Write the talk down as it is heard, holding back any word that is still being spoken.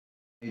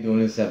Doing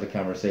this type of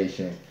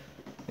conversation.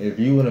 If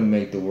you want to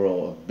make the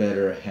world a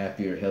better,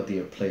 happier,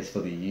 healthier place for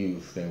the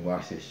youth, then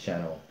watch this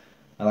channel.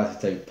 I like to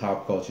take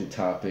pop culture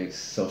topics,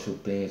 social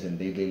themes, and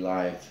daily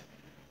life,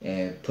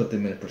 and put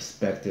them in a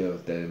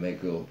perspective that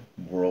make the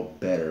world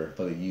better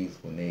for the youth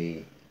when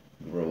they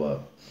grow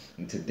up.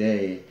 And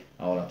today,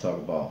 I want to talk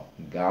about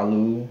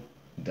Galu,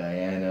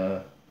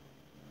 Diana,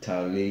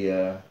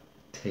 Talia,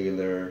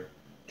 Taylor,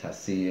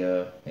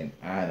 Tasia, and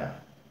Anna.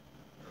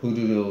 Who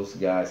do those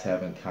guys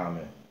have in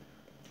common?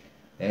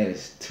 That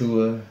is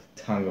Tua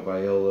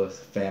Tagovailoa's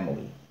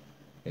family.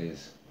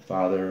 His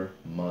father,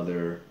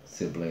 mother,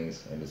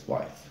 siblings, and his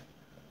wife.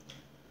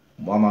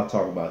 Why am I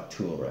talking about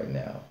Tua right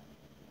now?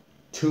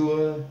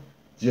 Tua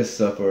just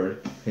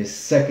suffered his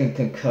second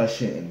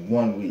concussion in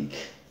 1 week.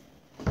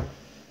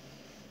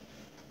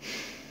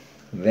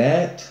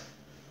 That,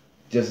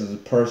 just as a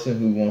person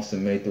who wants to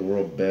make the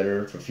world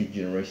better for future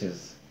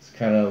generations, is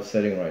kind of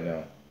upsetting right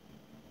now.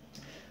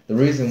 The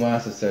reason why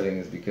it's upsetting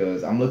is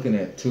because I'm looking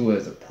at Tua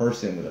as a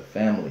person with a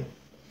family.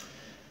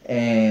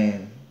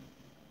 And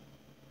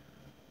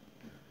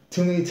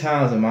too many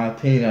times, in my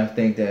opinion, I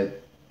think that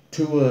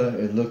Tua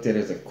is looked at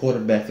as a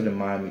quarterback for the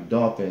Miami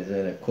Dolphins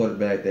and a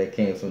quarterback that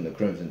came from the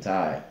Crimson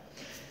Tide.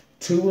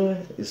 Tua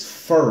is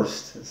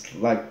first. It's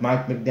like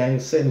Mike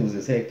McDaniel said, who was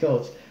his head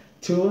coach.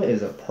 Tua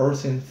is a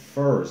person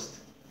first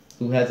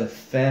who has a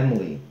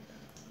family.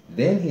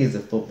 Then he is a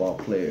football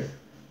player.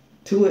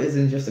 Tua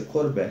isn't just a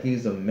quarterback.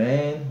 He's a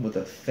man with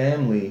a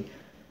family,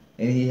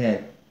 and he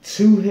had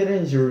 2 head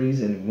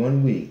injuries in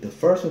 1 week. The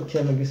first one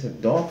came against the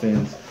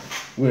Dolphins,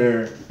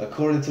 where,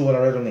 according to what I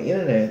read on the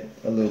internet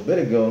a little bit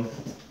ago,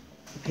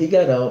 he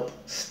got up,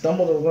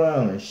 stumbled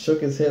around, and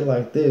shook his head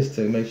like this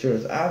to make sure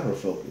his eyes were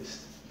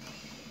focused.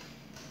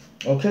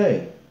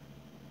 Okay.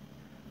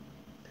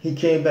 He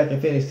came back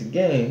and finished the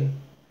game.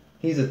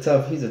 He's a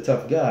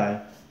tough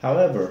guy.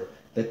 However,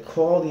 the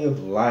quality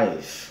of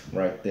life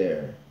right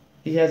there.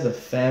 He has a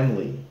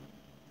family.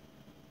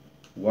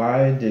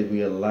 Why did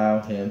we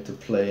allow him to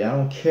play? I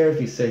don't care if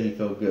he said he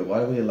felt good. Why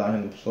did we allow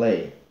him to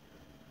play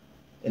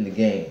in the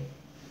game?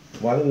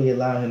 Why did we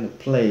allow him to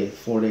play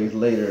 4 days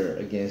later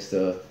against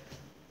the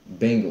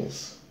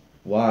Bengals?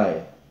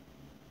 Why?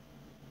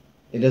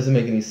 It doesn't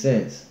make any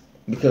sense.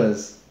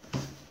 Because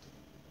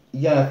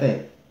you gotta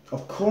think.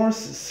 Of course,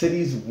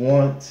 cities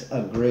want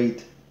a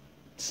great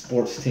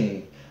sports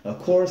team. Of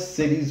course,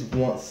 cities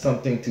want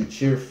something to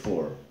cheer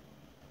for.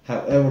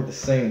 However, at the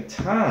same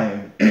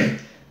time,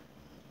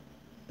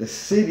 the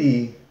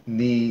city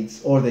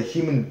needs, or the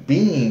human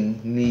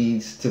being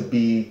needs to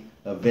be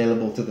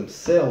available to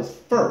themselves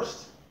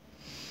first.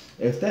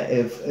 If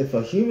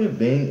a human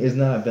being is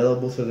not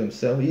available to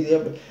themselves,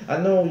 I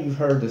know you've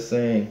heard the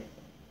saying,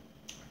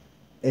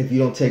 if you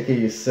don't take care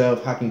of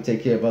yourself, how can you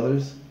take care of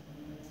others?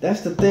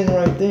 That's the thing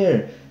right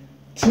there.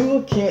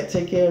 Tua can't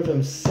take care of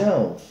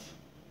himself.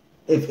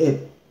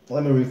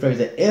 Let me rephrase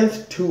that.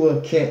 If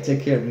Tua can't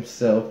take care of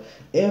himself,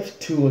 if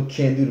Tua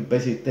can't do the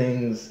basic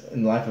things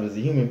in life as a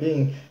human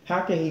being,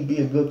 how can he be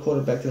a good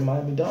quarterback to the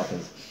Miami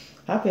Dolphins?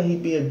 How can he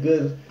be a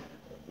good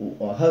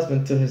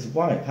husband to his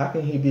wife? How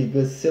can he be a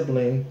good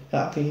sibling?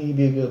 How can he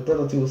be a good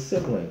brother to a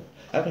sibling?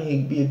 How can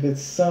he be a good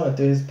son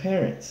to his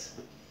parents?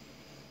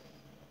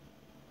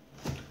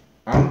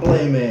 I'm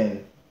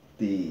blaming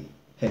the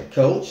head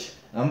coach,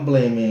 I'm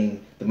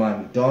blaming the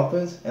Miami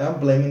Dolphins, and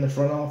I'm blaming the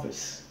front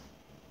office.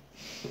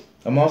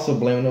 I'm also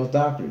blaming those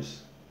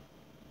doctors.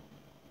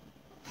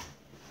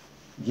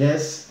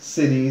 Yes,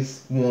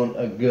 cities want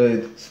a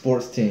good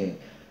sports team,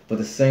 but at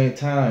the same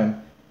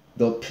time,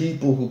 the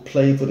people who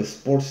play for the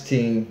sports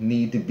team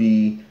need to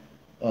be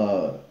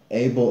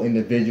able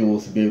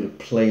individuals to be able to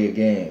play a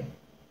game.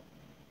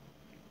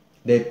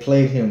 They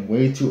played him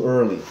way too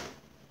early.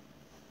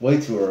 Way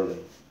too early.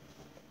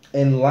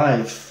 In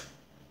life,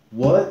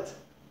 what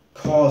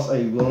costs are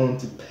you willing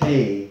to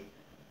pay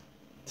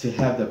to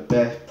have the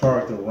best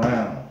product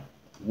around?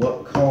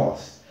 What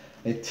cost?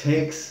 It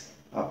takes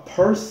a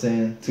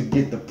person to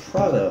get the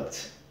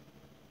product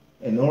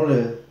in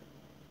order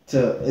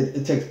to,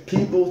 it takes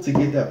people to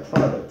get that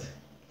product.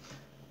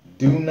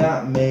 Do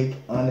not make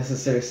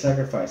unnecessary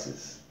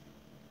sacrifices.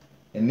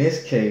 In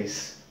this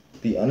case,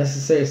 the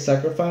unnecessary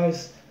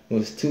sacrifice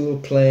was Tua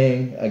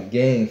playing a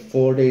game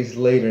 4 days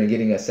later and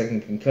getting a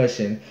second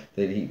concussion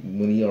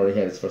when he already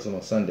had his first one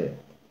on Sunday.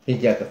 He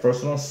got the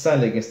first one on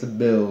Sunday against the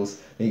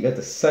Bills, and he got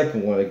the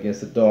second one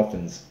against the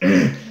Dolphins.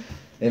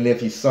 And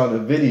if you saw the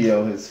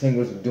video, his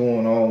fingers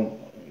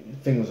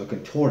were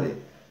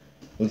contorted,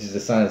 which is a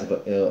sign of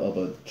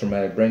a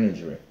traumatic brain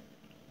injury.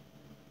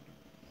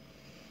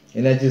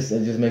 And it just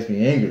makes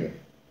me angry.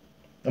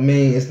 I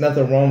mean, it's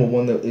nothing wrong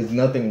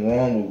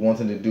with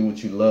wanting to do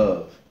what you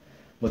love,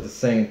 but at the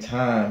same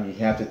time, you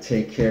have to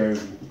take care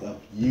of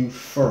you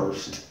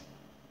first.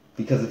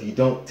 Because if you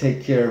don't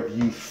take care of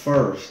you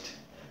first,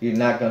 you're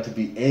not going to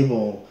be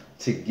able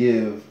to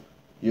give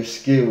your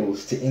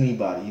skills to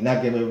anybody. You're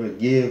not going to be able to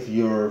give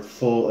your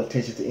full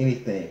attention to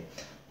anything.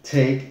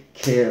 Take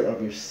care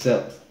of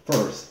yourself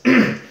first.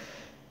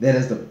 That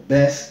is the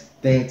best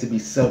thing to be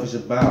selfish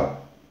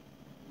about.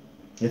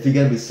 If you're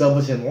going to be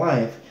selfish in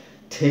life,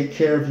 take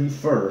care of you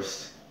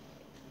first,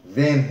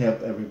 then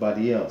help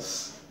everybody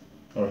else,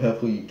 or help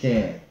who you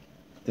can.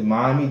 The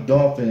Miami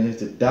Dolphins,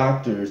 the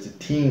doctors, the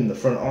team, the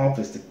front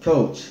office, the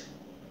coach.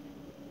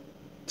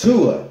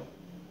 Tua,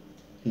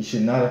 he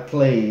should not have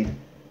played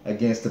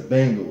against the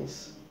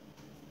Bengals.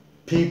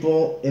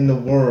 People in the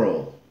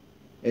world,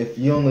 if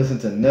you don't listen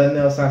to nothing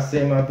else I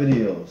say in my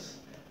videos,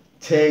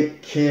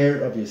 take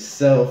care of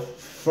yourself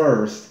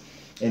first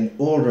in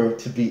order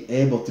to be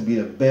able to be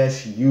the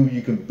best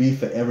you can be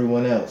for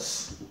everyone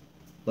else.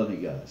 Love you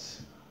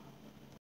guys.